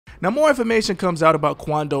Now, more information comes out about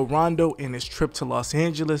Quando Rondo and his trip to Los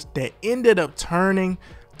Angeles that ended up turning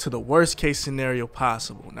to the worst case scenario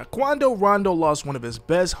possible. Now, Quando Rondo lost one of his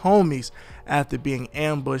best homies after being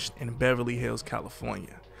ambushed in Beverly Hills,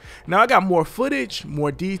 California. Now, I got more footage,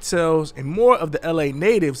 more details, and more of the LA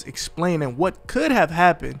natives explaining what could have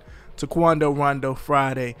happened to Quando Rondo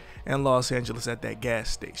Friday in Los Angeles at that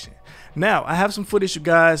gas station. Now, I have some footage, you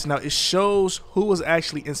guys. Now, it shows who was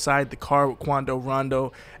actually inside the car with Quando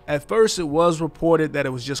Rondo. At first, it was reported that it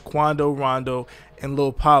was just Quando Rondo and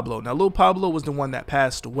Lil Pablo. Now, Lil Pablo was the one that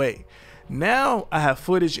passed away. Now, I have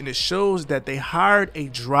footage, and it shows that they hired a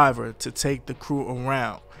driver to take the crew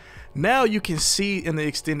around. Now, you can see in the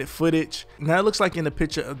extended footage, now it looks like in the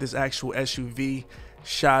picture of this actual SUV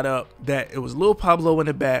shot up, that it was Lil Pablo in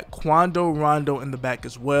the back, Quando Rondo in the back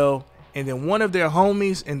as well, and then one of their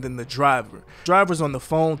homies, and then the driver. Driver's on the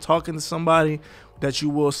phone talking to somebody that you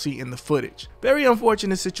will see in the footage. Very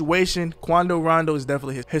unfortunate situation. Quando Rondo is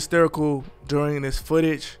definitely hysterical during this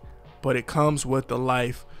footage, but it comes with the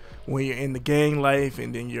life when you're in the gang life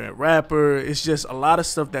and then you're a rapper. It's just a lot of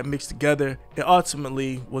stuff that mixed together. It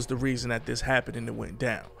ultimately was the reason that this happened and it went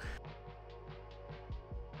down.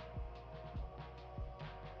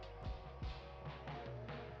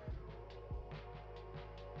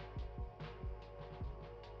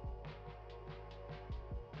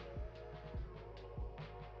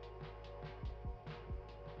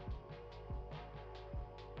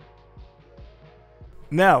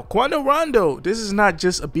 Now, Quando Rondo, this is not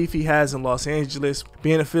just a beef he has in Los Angeles,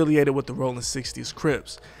 being affiliated with the Rolling 60s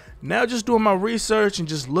Crips. Now, just doing my research and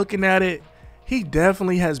just looking at it, he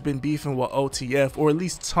definitely has been beefing with OTF, or at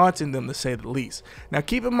least taunting them, to say the least. Now,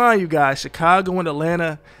 keep in mind, you guys, Chicago and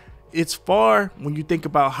Atlanta, it's far when you think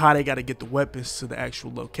about how they got to get the weapons to the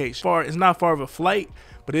actual location. It's not far of a flight,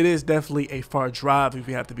 but it is definitely a far drive if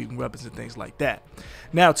you have to be weapons and things like that.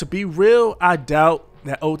 Now, to be real, I doubt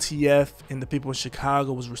that OTF and the people in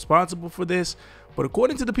Chicago was responsible for this, but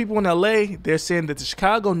according to the people in LA, they're saying that the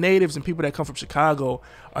Chicago natives and people that come from Chicago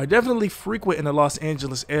are definitely frequent in the Los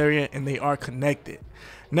Angeles area, and they are connected.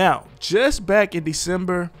 Now, just back in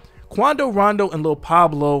December, Quando Rondo and Lil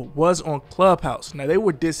Pablo was on Clubhouse. Now, they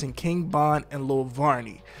were dissing King Von and Lil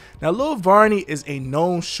Varney. Now, Lil Varney is a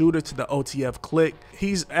known shooter to the OTF clique.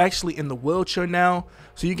 He's actually in the wheelchair now,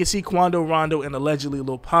 so you can see Quando Rondo and allegedly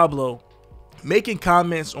Lil Pablo making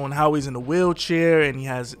comments on how he's in a wheelchair and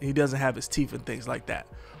he doesn't have his teeth and things like that.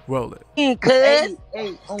 Roll it. Hey,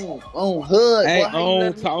 on hood. Hey,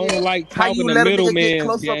 on like how talking you to let a nigga middleman. get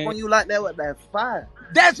close up on you like that with that fire?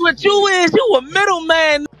 That's what you is. You a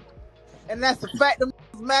middleman. And that's the fact the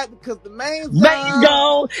mad because the main's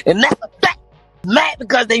gone. And that's the fact mad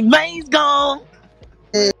because they main's gone.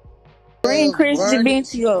 Bring Christian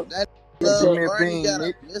Bench up. That Bernie got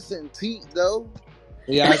a missing teeth though.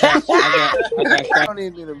 Yeah, I don't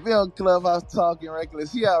even need to be on Clubhouse talking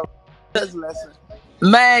reckless. He out his lesson.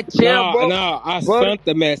 Man, chill, bro. No, I sent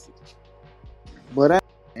the message. But I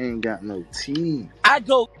ain't got no teeth. I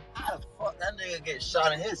go, how the fuck that nigga get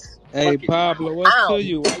shot in his Hey, Pablo, what's to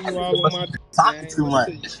you? Why you all on my talking too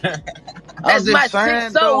much? That's my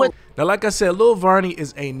saying, though. Now, like I said, Lil Varney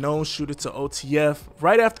is a known shooter to OTF.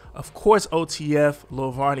 Right after, of course, OTF,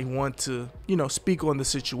 Lil Varney wanted to, speak on the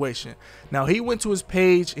situation. Now, he went to his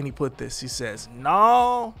page and he put this. He says,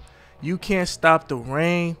 "No, you can't stop the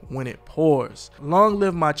rain when it pours. Long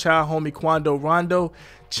live my child homie Quando Rondo,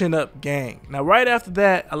 chin up gang." Now, right after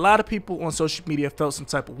that, a lot of people on social media felt some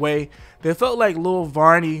type of way. They felt like Lil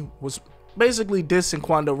Varney was basically dissing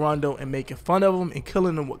Quando Rondo and making fun of him and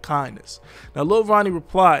killing him with kindness. Now, Lil Varney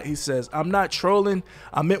replied, he says, "I'm not trolling.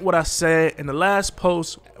 I meant what I said. In the last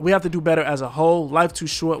post, we have to do better as a whole. Life too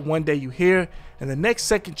short. One day you here, and the next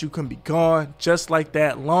second you can be gone. Just like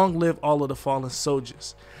that. Long live all of the fallen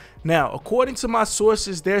soldiers." Now, according to my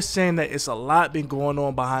sources, they're saying that it's a lot been going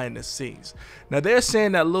on behind the scenes. Now, they're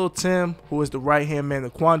saying that Lil Tim, who is the right-hand man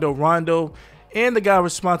of Quando Rondo, and the guy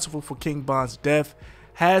responsible for King Von's death,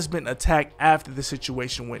 has been attacked after the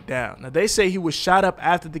situation went down. Now, they say he was shot up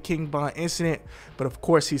after the King Von incident, but of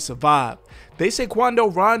course he survived. They say Quando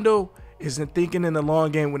Rondo isn't thinking in the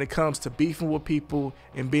long game when it comes to beefing with people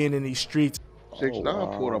and being in these streets.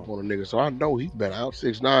 6ix9ine pulled up on a nigga, so I know he's been out.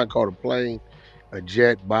 6ix9ine caught a plane, a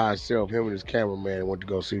jet by himself, him and his cameraman went to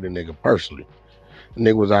go see the nigga personally. The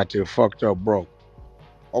nigga was out there fucked up broke.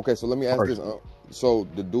 Okay, so let me ask this. So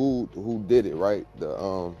the dude who did it, right?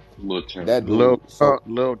 The Lil Tim. that dude, Lil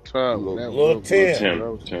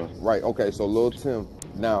Tim. Right. Okay. So Lil Tim.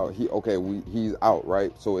 Now he's out,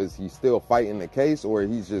 right? So is he still fighting the case, or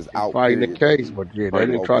he's just out fighting the case? But yeah,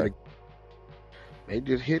 they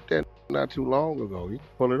just hit that not too long ago. You can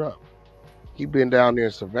pull it up. He been down there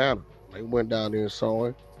in Savannah. They went down there and saw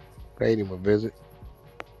him, paid him a visit.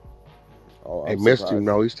 Oh, They I'm missed him. surprised.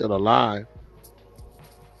 No, he's still alive.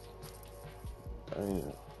 Damn.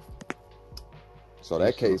 So He's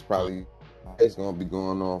that still case alive. probably is gonna be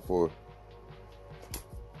going on for.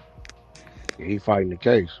 He fighting the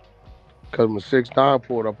case. Cause when 6ix9ine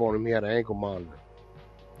pulled up on him, he had an ankle monitor.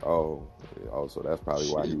 Oh, oh, so that's probably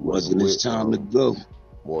why he Shit, wasn't wasn't his with. time to go.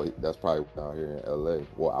 Well, that's probably out here in L.A.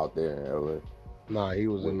 Well, out there in L.A. Nah, he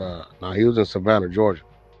was With in him. he was in Savannah, Georgia.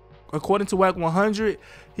 According to WAC 100,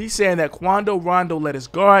 he's saying that Quando Rondo let his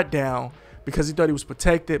guard down because he thought he was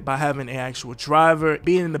protected by having an actual driver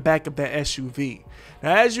being in the back of that SUV.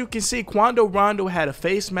 Now, as you can see, Quando Rondo had a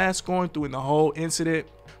face mask on through in the whole incident,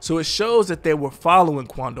 so it shows that they were following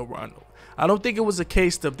Quando Rondo. I don't think it was a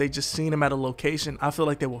case of they just seen him at a location. I feel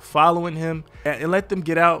like they were following him and let them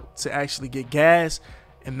get out to actually get gas,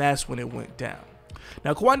 and that's when it went down.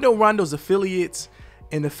 Now, Quando Rondo's affiliates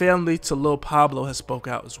and the family to Lil Pablo has spoke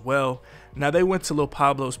out as well. Now, they went to Lil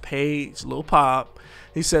Pablo's page, Lil Pab.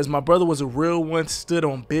 He says, "My brother was a real one, stood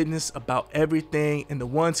on business about everything and the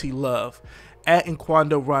ones he loved. At in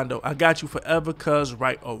Quando Rondo, I got you forever, cuz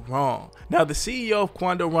right or wrong." Now, the CEO of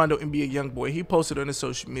Quando Rondo, NBA Youngboy, he posted on his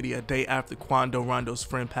social media a day after Quando Rondo's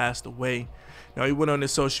friend passed away. Now, he went on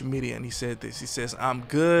his social media and he said this. He says, "I'm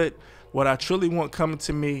good. What I truly want coming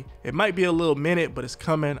to me. It might be a little minute, but it's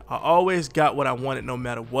coming. I always got what I wanted no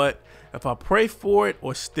matter what. If I pray for it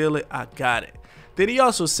or steal it, I got it." Then he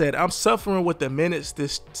also said, "I'm suffering with the minutes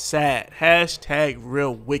this sad. Hashtag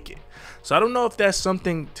real wicked." So I don't know if that's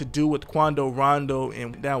something to do with Quando Rondo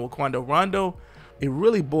and down with Quando Rondo. It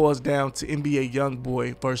really boils down to NBA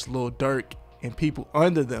Youngboy versus Lil Durk, and people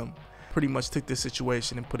under them pretty much took this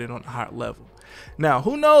situation and put it on a higher level. Now,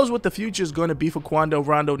 who knows what the future is going to be for Quando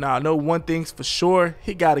Rondo. Now, I know one thing's for sure.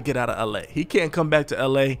 He got to get out of LA. He can't come back to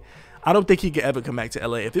LA. I don't think he could ever come back to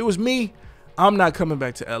LA. If it was me, I'm not coming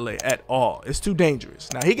back to LA at all. It's too dangerous.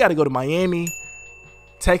 Now, he got to go to Miami,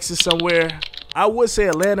 Texas somewhere. I would say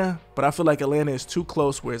Atlanta, but I feel like Atlanta is too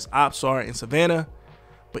close where his ops are in Savannah.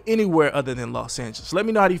 But anywhere other than Los Angeles. Let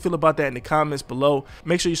me know how you feel about that in the comments below.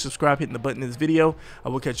 Make sure you subscribe, hitting the button in this video. I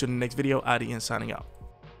will catch you in the next video. IDN signing out.